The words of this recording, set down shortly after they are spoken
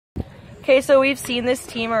Okay, so we've seen this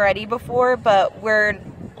team already before, but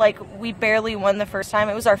we barely won the first time.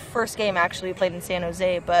 It was our first game actually we played in San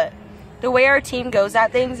Jose, but the way our team goes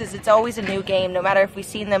at things is it's always a new game. No matter if we've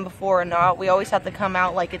seen them before or not, we always have to come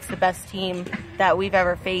out like it's the best team that we've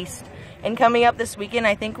ever faced. And coming up this weekend,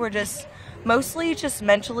 I think we're mostly just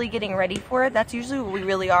mentally getting ready for it. That's usually what we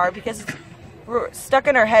really are, because we're stuck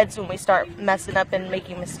in our heads when we start messing up and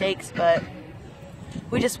making mistakes, but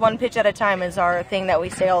we just one pitch at a time is our thing that we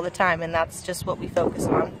say all the time, and that's just what we focus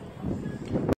on.